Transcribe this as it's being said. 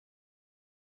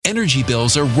energy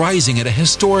bills are rising at a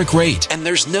historic rate, and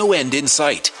there's no end in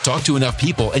sight. Talk to enough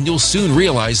people and you'll soon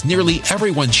realize nearly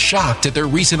everyone's shocked at their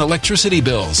recent electricity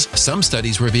bills. Some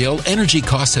studies reveal energy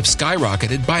costs have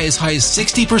skyrocketed by as high as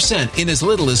 60% in as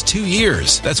little as 2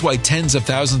 years. That's why tens of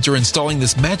thousands are installing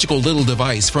this magical little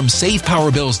device from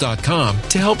SavePowerBills.com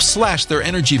to help slash their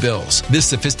energy bills. This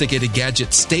sophisticated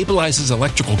gadget stabilizes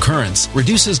electrical currents,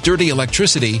 reduces dirty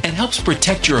electricity, and helps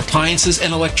protect your appliances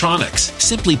and electronics.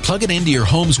 Simply plug it into your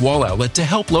home's wall outlet to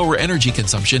help lower energy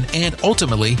consumption and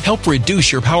ultimately help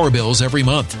reduce your power bills every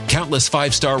month. Countless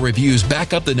 5-star reviews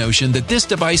back up the notion that this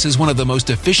device is one of the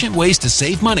most efficient ways to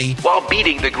save money while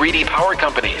beating the greedy power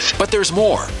companies. But there's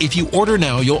more. If you order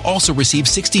now, you'll also receive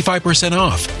 65%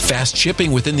 off, fast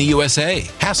shipping within the USA,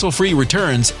 hassle-free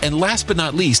returns, and last but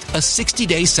not least, a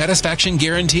 60-day satisfaction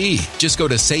guarantee. Just go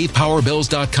to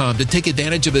SavePowerBills.com to take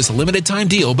advantage of this limited time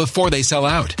deal before they sell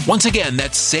out. Once again,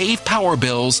 that's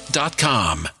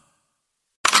SavePowerBills.com.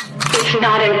 It's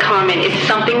not uncommon. It's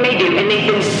something they do, and they've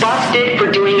been busted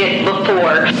for doing it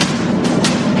before.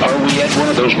 Are we at one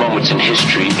of those moments in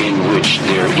history in which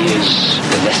there is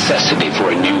the necessity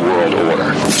for a new world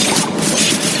order?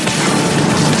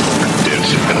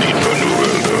 There's a need for a new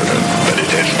world order, but it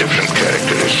has different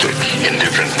characteristics in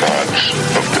different parts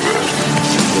of the world.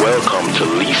 Welcome to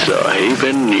Lisa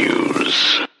Haven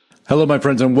News. Hello, my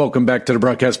friends, and welcome back to the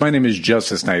broadcast. My name is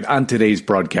Justus Knight. On today's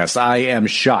broadcast, I am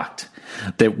shocked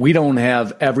that we don't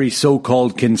have every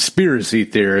so-called conspiracy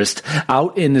theorist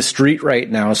out in the street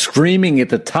right now screaming at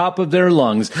the top of their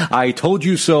lungs, I told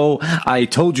you so, I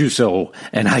told you so,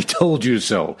 and I told you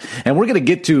so. And we're going to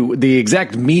get to the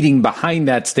exact meaning behind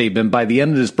that statement by the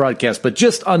end of this broadcast, but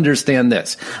just understand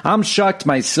this. I'm shocked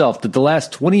myself that the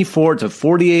last 24 to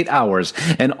 48 hours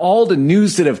and all the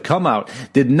news that have come out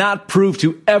did not prove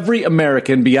to every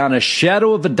American beyond a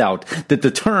shadow of a doubt that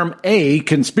the term a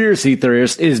conspiracy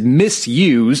theorist is misused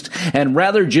and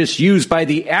rather just used by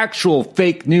the actual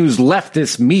fake news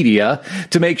leftist media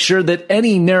to make sure that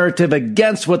any narrative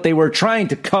against what they were trying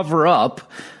to cover up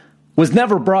was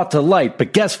never brought to light.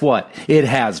 But guess what? It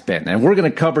has been. And we're going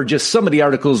to cover just some of the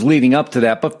articles leading up to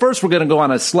that. But first, we're going to go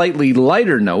on a slightly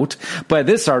lighter note. By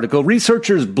this article,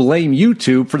 researchers blame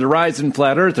YouTube for the rise in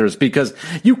flat earthers because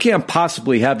you can't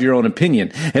possibly have your own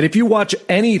opinion. And if you watch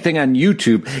anything on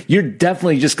YouTube, you're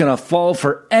definitely just going to fall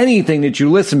for anything that you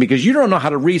listen because you don't know how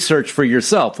to research for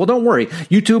yourself. Well, don't worry.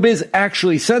 YouTube is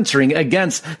actually censoring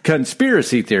against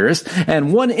conspiracy theorists.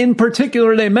 And one in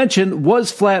particular they mentioned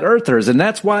was flat earthers. And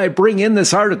that's why I bring in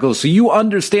this article so you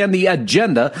understand the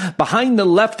agenda behind the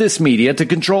leftist media to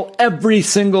control every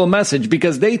single message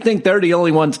because they think they're the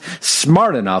only ones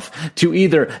smart enough to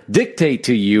either dictate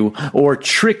to you or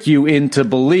trick you into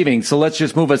believing. So let's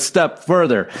just move a step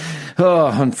further. Oh,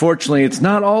 unfortunately, it's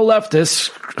not all leftists.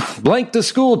 Blank the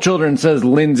school children, says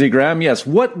Lindsey Graham. Yes,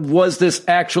 what was this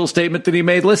actual statement that he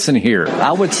made? Listen here.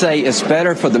 I would say it's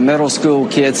better for the middle school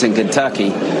kids in Kentucky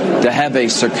to have a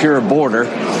secure border.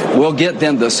 We'll get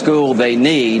them the school they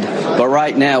need, but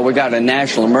right now we got a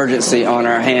national emergency on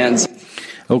our hands.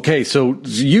 Okay, so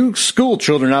you school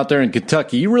children out there in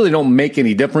Kentucky, you really don't make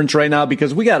any difference right now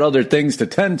because we got other things to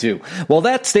tend to. Well,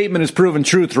 that statement is proven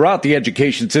true throughout the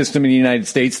education system in the United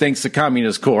States, thanks to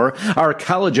Communist Core, our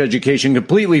college education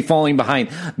completely falling behind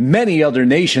many other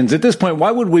nations. At this point,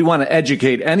 why would we want to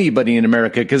educate anybody in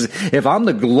America? Because if I'm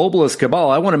the globalist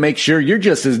cabal, I want to make sure you're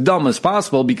just as dumb as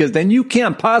possible because then you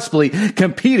can't possibly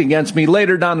compete against me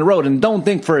later down the road. And don't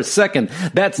think for a second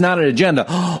that's not an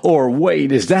agenda. Or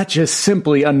wait, is that just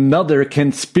simply another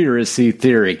conspiracy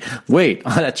theory? Wait,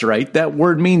 that's right. That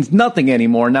word means nothing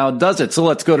anymore now, does it? So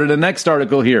let's go to the next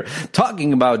article here.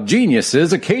 Talking about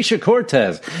geniuses,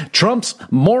 Ocasio-Cortez. Trump's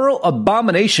moral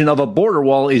abomination of a border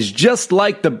wall is just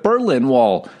like the Berlin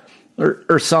Wall.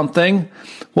 Or something.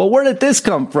 Well, where did this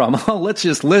come from? Oh, let's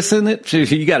just listen.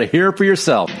 You got to hear it for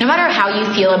yourself. No matter how you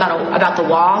feel about the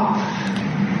wall,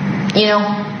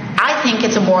 I think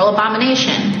it's a moral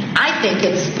abomination. I think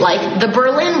it's like the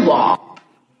Berlin Wall.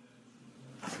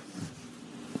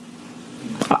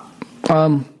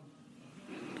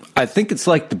 I think it's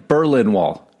like the Berlin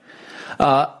Wall.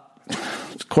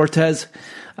 Cortez,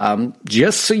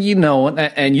 just so you know,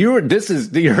 and this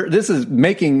is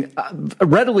making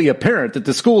readily apparent that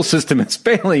the school system is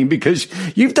failing because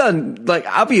you've done,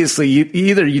 obviously,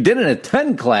 either you didn't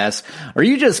attend class or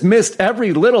you just missed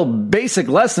every little basic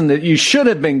lesson that you should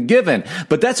have been given.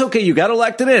 But that's okay. You got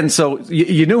elected in, so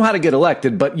you knew how to get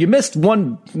elected, but you missed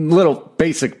one little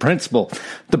basic principle.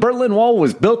 The Berlin Wall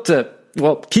was built to,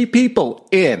 keep people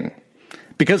in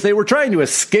because they were trying to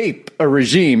escape a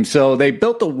regime. So they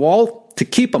built a wall to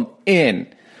keep them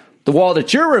in. The wall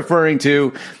that you're referring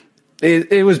to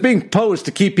it was being posed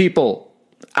to keep people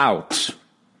out.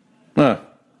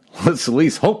 Let's at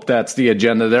least hope that's the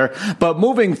agenda there. But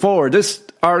moving forward, this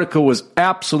article was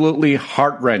absolutely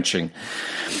heart-wrenching.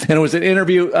 And it was an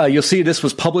interview. You'll see this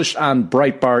was published on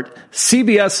Breitbart.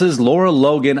 CBS's Laura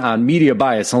Logan on media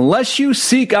bias. Unless you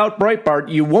seek out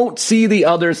Breitbart, you won't see the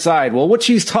other side. Well, what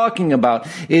she's talking about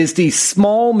is the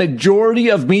small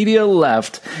majority of media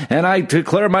left, and I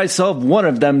declare myself one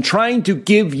of them, trying to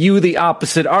give you the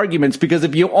opposite arguments, because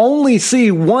if you only see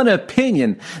one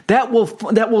opinion, that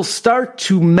will start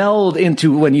to meld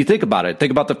into, when you think about it,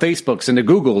 think about the Facebooks and the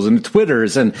Googles and the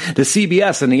Twitters and the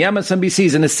CBS and the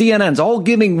MSNBCs and the CNNs all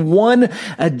giving one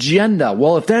agenda.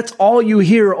 Well, if that's all you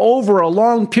hear over a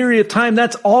long period of time,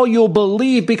 that's all you'll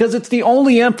believe, because it's the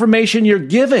only information you're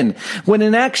given. When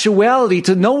in actuality,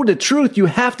 to know the truth, you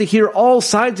have to hear all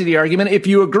sides of the argument if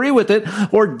you agree with it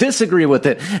or disagree with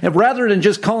it. And rather than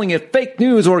just calling it fake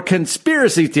news or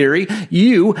conspiracy theory,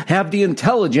 you have the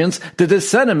intelligence to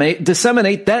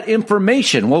disseminate that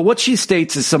information. Well, what she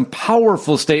states is some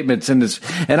powerful statements in this,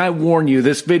 and I warn you,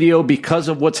 this video, because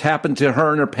of what's happened to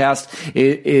her in her past,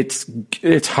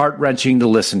 it's heart-wrenching to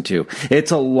listen to. It's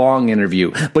a long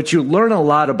interview, but you learn a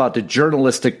lot about the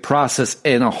journalistic process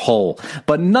in a whole.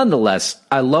 But nonetheless,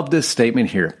 I love this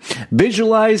statement here.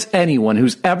 Visualize anyone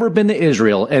who's ever been to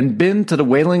Israel and been to the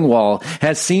Wailing Wall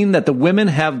has seen that the women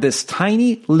have this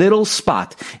tiny little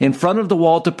spot in front of the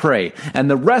wall to pray, and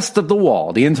the rest of the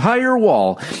wall, the entire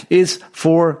wall, is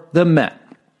for the men.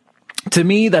 To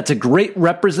me, that's a great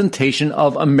representation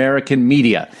of American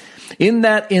media. In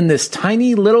this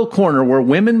tiny little corner where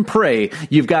women pray,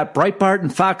 you've got Breitbart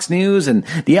and Fox News and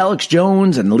the Alex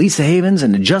Jones and the Lisa Havens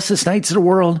and the Justus Knights of the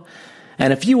world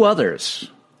and a few others.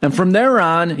 And from there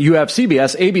on, you have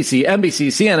CBS, ABC, NBC,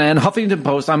 CNN, Huffington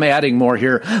Post, I'm adding more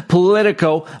here,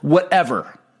 Politico,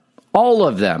 whatever. All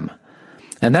of them.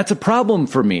 And that's a problem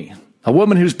for me. A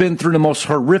woman who's been through the most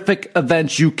horrific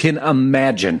events you can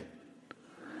imagine.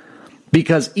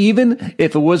 Because even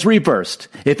if it was reversed,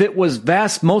 if it was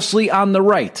vast mostly on the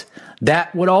right,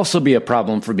 that would also be a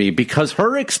problem for me, because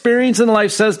her experience in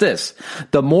life says this: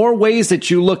 the more ways that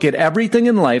you look at everything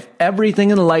in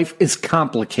life is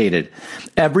complicated.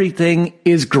 Everything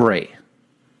is gray.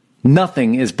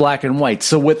 Nothing is black and white.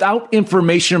 So without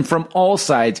information from all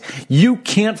sides, you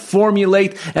can't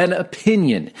formulate an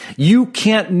opinion. You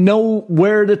can't know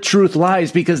where the truth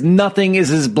lies, because nothing is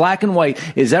as black and white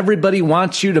as everybody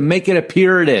wants you to make it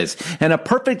appear it is. And a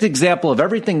perfect example of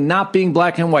everything not being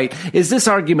black and white is this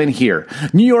argument here.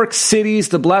 New York City's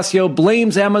de Blasio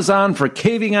blames Amazon for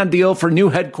caving on deal for new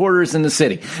headquarters in the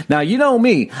city. Now, you know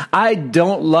me, I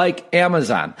don't like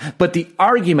Amazon, but the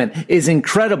argument is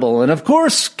incredible. And of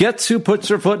course, guess who puts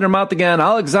her foot in her mouth again?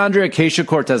 Alexandria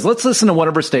Ocasio-Cortez. Let's listen to one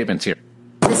of her statements here.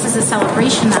 This is a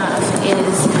celebration of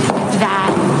is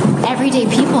that everyday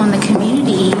people in the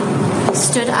community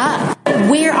stood up.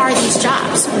 Where are these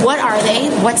jobs? What are they?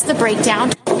 What's the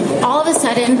breakdown? All of a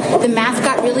sudden, the math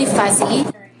got really fuzzy.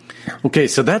 Okay,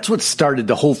 so that's what started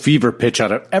the whole fever pitch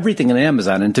out of everything in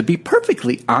Amazon. And to be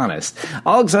perfectly honest,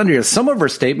 Alexandria, some of her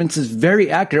statements is very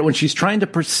accurate when she's trying to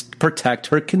protect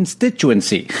her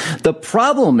constituency. The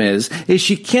problem is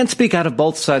she can't speak out of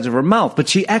both sides of her mouth, but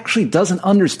she actually doesn't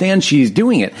understand she's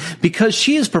doing it, because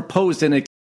she has proposed an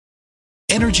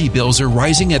Energy bills are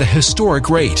rising at a historic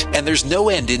rate, and there's no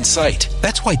end in sight.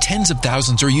 That's why tens of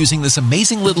thousands are using this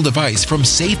amazing little device from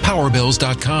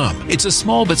SavePowerBills.com. It's a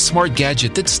small but smart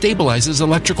gadget that stabilizes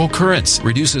electrical currents,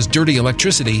 reduces dirty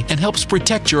electricity, and helps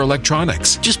protect your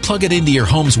electronics. Just plug it into your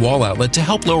home's wall outlet to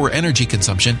help lower energy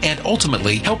consumption and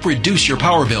ultimately help reduce your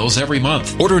power bills every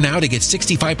month. Order now to get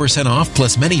 65% off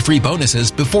plus many free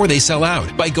bonuses before they sell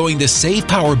out by going to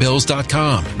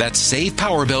SavePowerBills.com. That's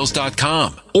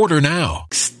SavePowerBills.com. Order now.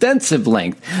 Extensive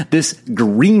length. This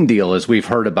Green Deal, as we've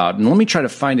heard about, and let me try to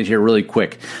find it here really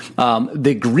quick.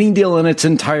 The Green Deal in its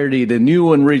entirety, the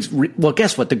new and well,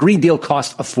 guess what? The Green Deal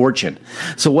cost a fortune.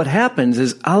 So what happens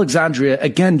is, Alexandria,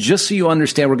 again, just so you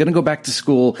understand, we're going to go back to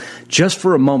school just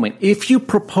for a moment. If you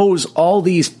propose all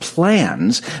these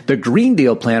plans, the Green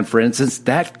Deal plan, for instance,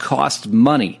 that costs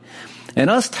money. And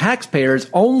us taxpayers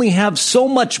only have so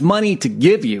much money to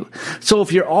give you. So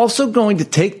if you're also going to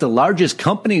take the largest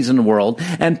companies in the world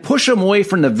and push them away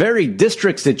from the very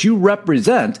districts that you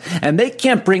represent, and they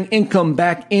can't bring income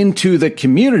back into the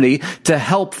community to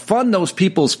help fund those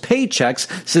people's paychecks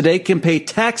so they can pay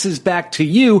taxes back to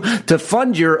you to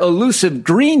fund your elusive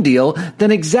Green Deal,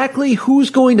 then exactly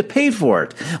who's going to pay for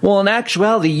it? Well, in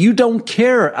actuality, you don't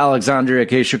care, Alexandria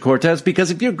Ocasio-Cortez,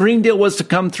 because if your Green Deal was to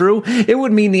come through, it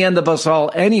would mean the end of us us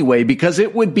all anyway, because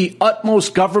it would be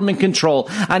utmost government control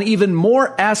on even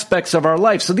more aspects of our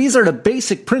life. So these are the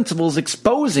basic principles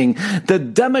exposing the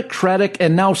Democratic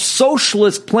and now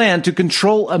socialist plan to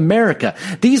control America.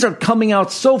 These are coming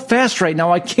out so fast right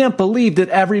now, I can't believe that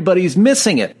everybody's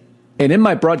missing it. And in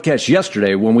my broadcast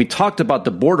yesterday, when we talked about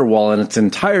the border wall in its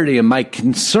entirety and my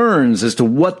concerns as to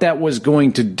what that was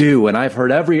going to do, and I've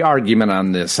heard every argument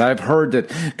on this. I've heard that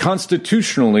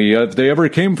constitutionally, if they ever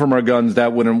came from our guns,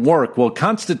 that wouldn't work. Well,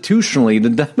 constitutionally,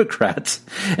 the Democrats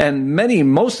and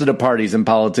most of the parties in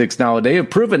politics nowadays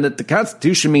have proven that the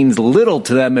Constitution means little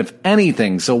to them, if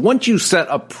anything. So once you set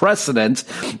a precedent,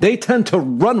 they tend to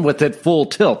run with it full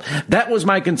tilt. That was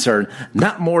my concern.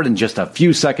 Not more than just a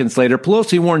few seconds later,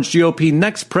 Pelosi warns GOP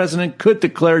next president could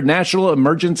declare national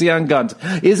emergency on guns.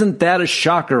 Isn't that a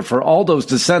shocker for all those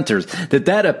dissenters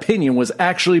that opinion was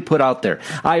actually put out there?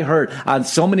 I heard on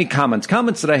so many comments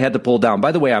that I had to pull down.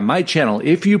 By the way, on my channel,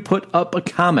 if you put up a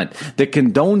comment that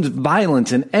condones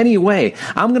violence in any way,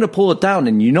 I'm going to pull it down.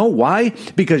 And you know why?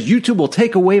 Because YouTube will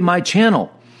take away my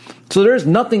channel. So there's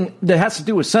nothing that has to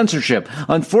do with censorship.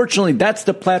 Unfortunately, that's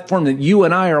the platform that you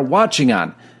and I are watching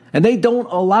on. And they don't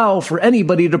allow for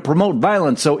anybody to promote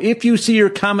violence. So if you see your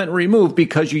comment removed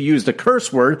because you used a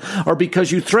curse word or because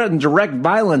you threaten direct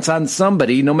violence on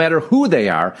somebody, no matter who they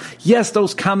are, yes,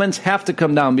 those comments have to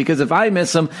come down, because if I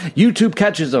miss them, YouTube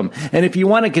catches them. And if you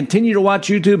want to continue to watch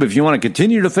YouTube, if you want to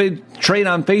continue to trade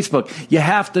on Facebook, you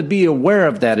have to be aware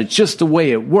of that. It's just the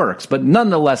way it works. But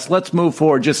nonetheless, let's move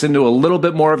forward just into a little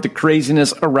bit more of the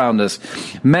craziness around us.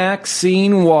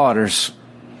 Maxine Waters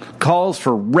calls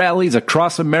for rallies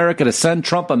across America to send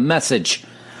Trump a message.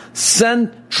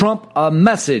 Send Trump a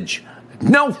message.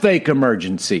 No fake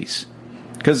emergencies.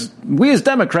 Because we as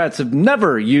Democrats have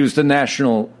never used a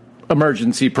national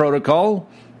emergency protocol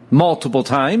multiple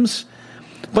times.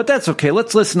 But that's okay.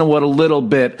 Let's listen to what a little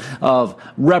bit of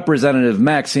Representative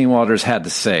Maxine Waters had to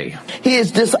say. He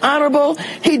is dishonorable.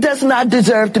 He does not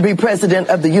deserve to be president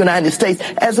of the United States.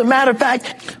 As a matter of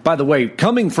fact... By the way,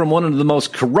 coming from one of the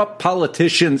most corrupt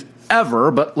politicians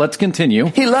ever, but let's continue.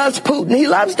 He loves Putin. He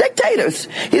loves dictators.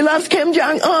 He loves Kim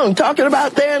Jong-un, talking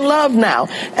about they're in love now.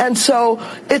 And so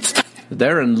it's...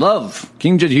 They're in love.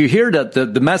 King, did you hear that the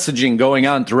messaging going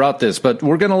on throughout this? But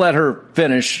we're going to let her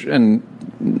finish. And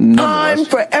time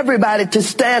for everybody to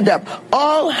stand up,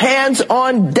 all hands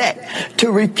on deck,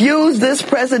 to refuse this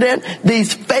president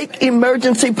these fake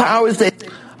emergency powers that...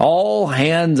 All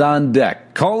hands on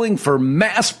deck, calling for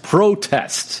mass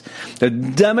protests. The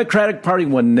Democratic Party,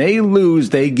 when they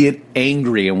lose, they get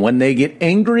angry. And when they get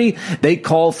angry, they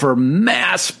call for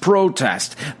mass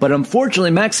protest. But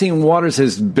unfortunately, Maxine Waters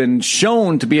has been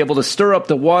shown to be able to stir up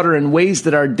the water in ways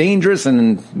that are dangerous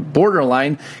and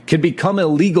borderline, can become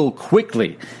illegal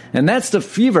quickly. And that's the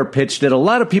fever pitch that a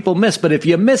lot of people miss. But if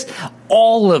you miss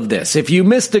all of this, if you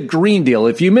miss the Green Deal,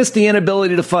 if you miss the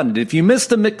inability to fund it, if you miss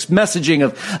the mixed messaging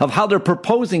of how they're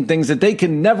proposing things that they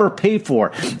can never pay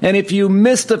for, and if you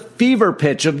miss the fever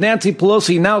pitch of Nancy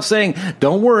Pelosi now saying,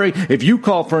 don't worry, if you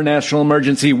call for a national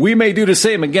emergency, we may do the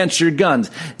same against your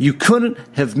guns, you couldn't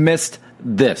have missed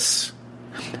this.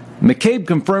 McCabe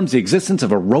confirms the existence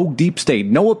of a rogue deep state.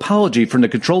 No apology from the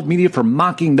controlled media for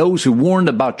mocking those who warned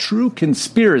about true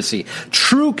conspiracy.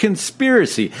 True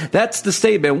conspiracy. That's the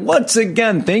statement. Once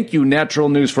again, thank you, Natural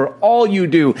News, for all you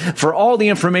do, for all the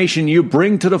information you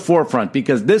bring to the forefront,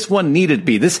 because this one needed to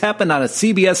be. This happened on a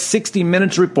CBS 60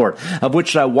 Minutes report, of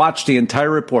which I watched the entire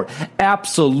report.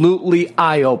 Absolutely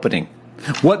eye-opening.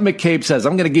 What McCabe says,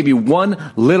 I'm going to give you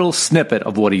one little snippet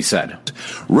of what he said.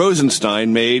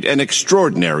 Rosenstein made an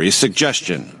extraordinary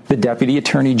suggestion. The Deputy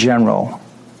Attorney General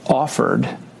offered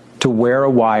to wear a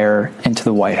wire into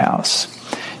the White House.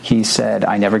 He said,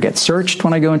 I never get searched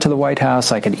when I go into the White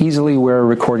House. I could easily wear a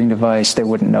recording device. They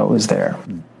wouldn't know it was there.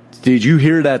 Did you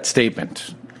hear that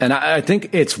statement? And I think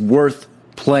it's worth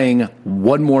playing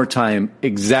one more time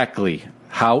exactly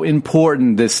how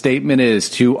important this statement is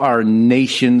to our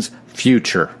nation's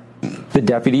future. The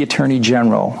Deputy Attorney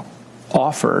General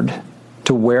offered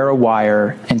to wear a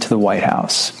wire into the White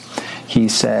House. He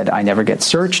said, I never get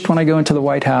searched when I go into the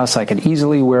White House. I could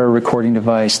easily wear a recording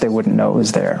device. They wouldn't know it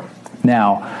was there.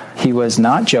 Now, he was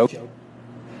not joking.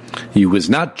 He was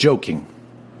not joking.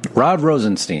 Rod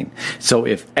Rosenstein. So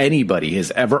if anybody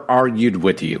has ever argued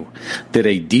with you that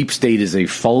a deep state is a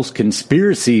false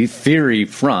conspiracy theory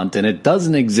front and it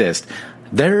doesn't exist,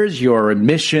 there's your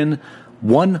admission,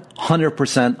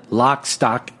 100% lock,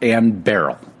 stock, and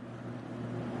barrel.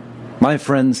 My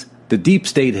friends, the deep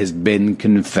state has been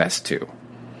confessed to.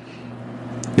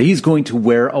 He's going to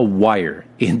wear a wire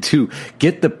in to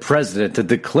get the president to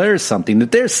declare something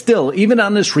that they're still, even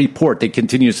on this report, they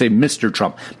continue to say, Mr.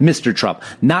 Trump,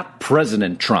 not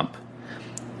President Trump.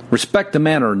 Respect the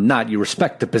man or not, you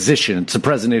respect the position. It's the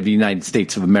President of the United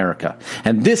States of America.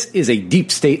 And this is a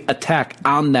deep state attack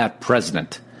on that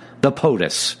president, the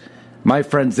POTUS. My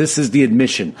friends, this is the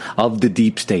admission of the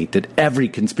deep state that every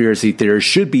conspiracy theorist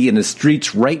should be in the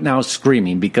streets right now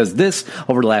screaming, because this,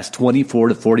 over the last 24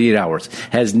 to 48 hours,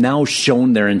 has now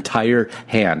shown their entire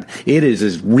hand. It is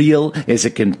as real as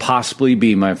it can possibly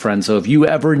be, my friends. So if you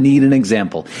ever need an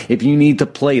example, if you need to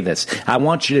play this, I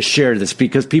want you to share this,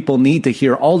 because people need to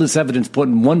hear all this evidence put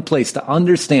in one place to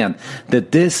understand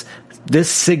that this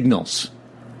signals,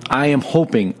 I am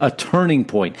hoping, a turning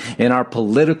point in our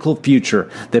political future,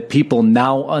 that people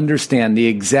now understand the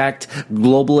exact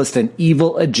globalist and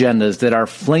evil agendas that are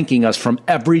flanking us from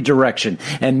every direction.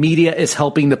 And media is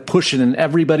helping to push it in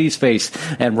everybody's face.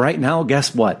 And right now,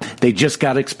 guess what? They just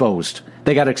got exposed.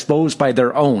 They got exposed by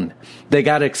their own. They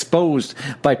got exposed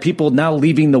by people now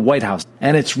leaving the White House.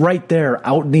 And it's right there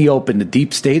out in the open. The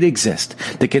deep state exists.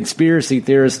 The conspiracy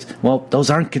theorists, well, those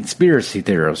aren't conspiracy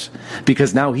theorists,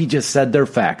 because now he just said their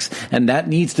facts. And that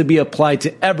needs to be applied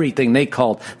to everything they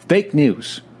called fake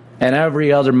news and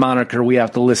every other moniker we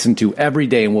have to listen to every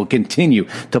day. And we'll continue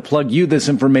to plug you this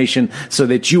information so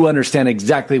that you understand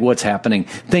exactly what's happening.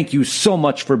 Thank you so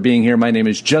much for being here. My name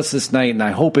is Justus Knight, and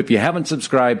I hope if you haven't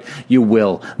subscribed, you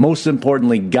will. Most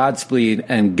importantly, Godspeed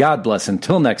and God bless.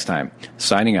 Until next time,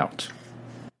 signing out.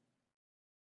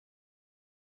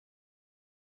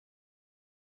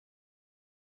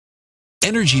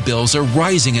 Energy bills are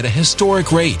rising at a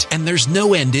historic rate, and there's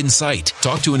no end in sight.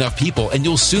 Talk to enough people and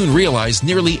you'll soon realize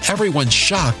nearly everyone's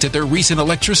shocked at their recent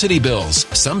electricity bills.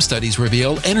 Some studies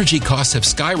reveal energy costs have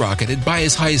skyrocketed by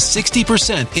as high as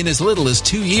 60% in as little as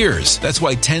 2 years. That's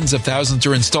why tens of thousands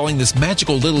are installing this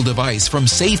magical little device from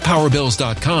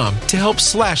SavePowerBills.com to help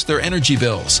slash their energy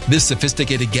bills. This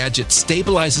sophisticated gadget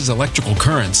stabilizes electrical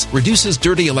currents, reduces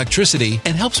dirty electricity,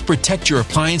 and helps protect your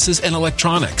appliances and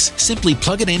electronics. Simply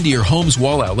plug it into your home's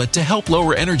wall outlet to help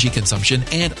lower energy consumption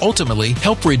and ultimately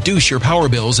help reduce your power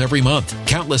bills every month.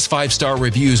 Countless 5-star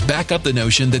reviews back up the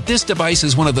notion that this device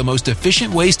is one of the most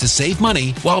efficient ways to save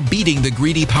money while beating the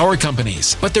greedy power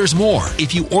companies. But there's more.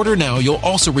 If you order now, you'll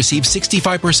also receive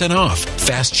 65% off,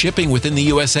 fast shipping within the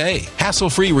USA,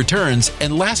 hassle-free returns,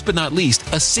 and last but not least,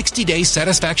 a 60-day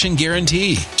satisfaction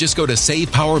guarantee. Just go to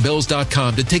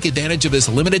SavePowerBills.com to take advantage of this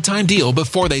limited time deal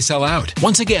before they sell out.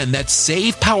 Once again, that's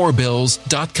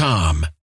SavePowerBills.com.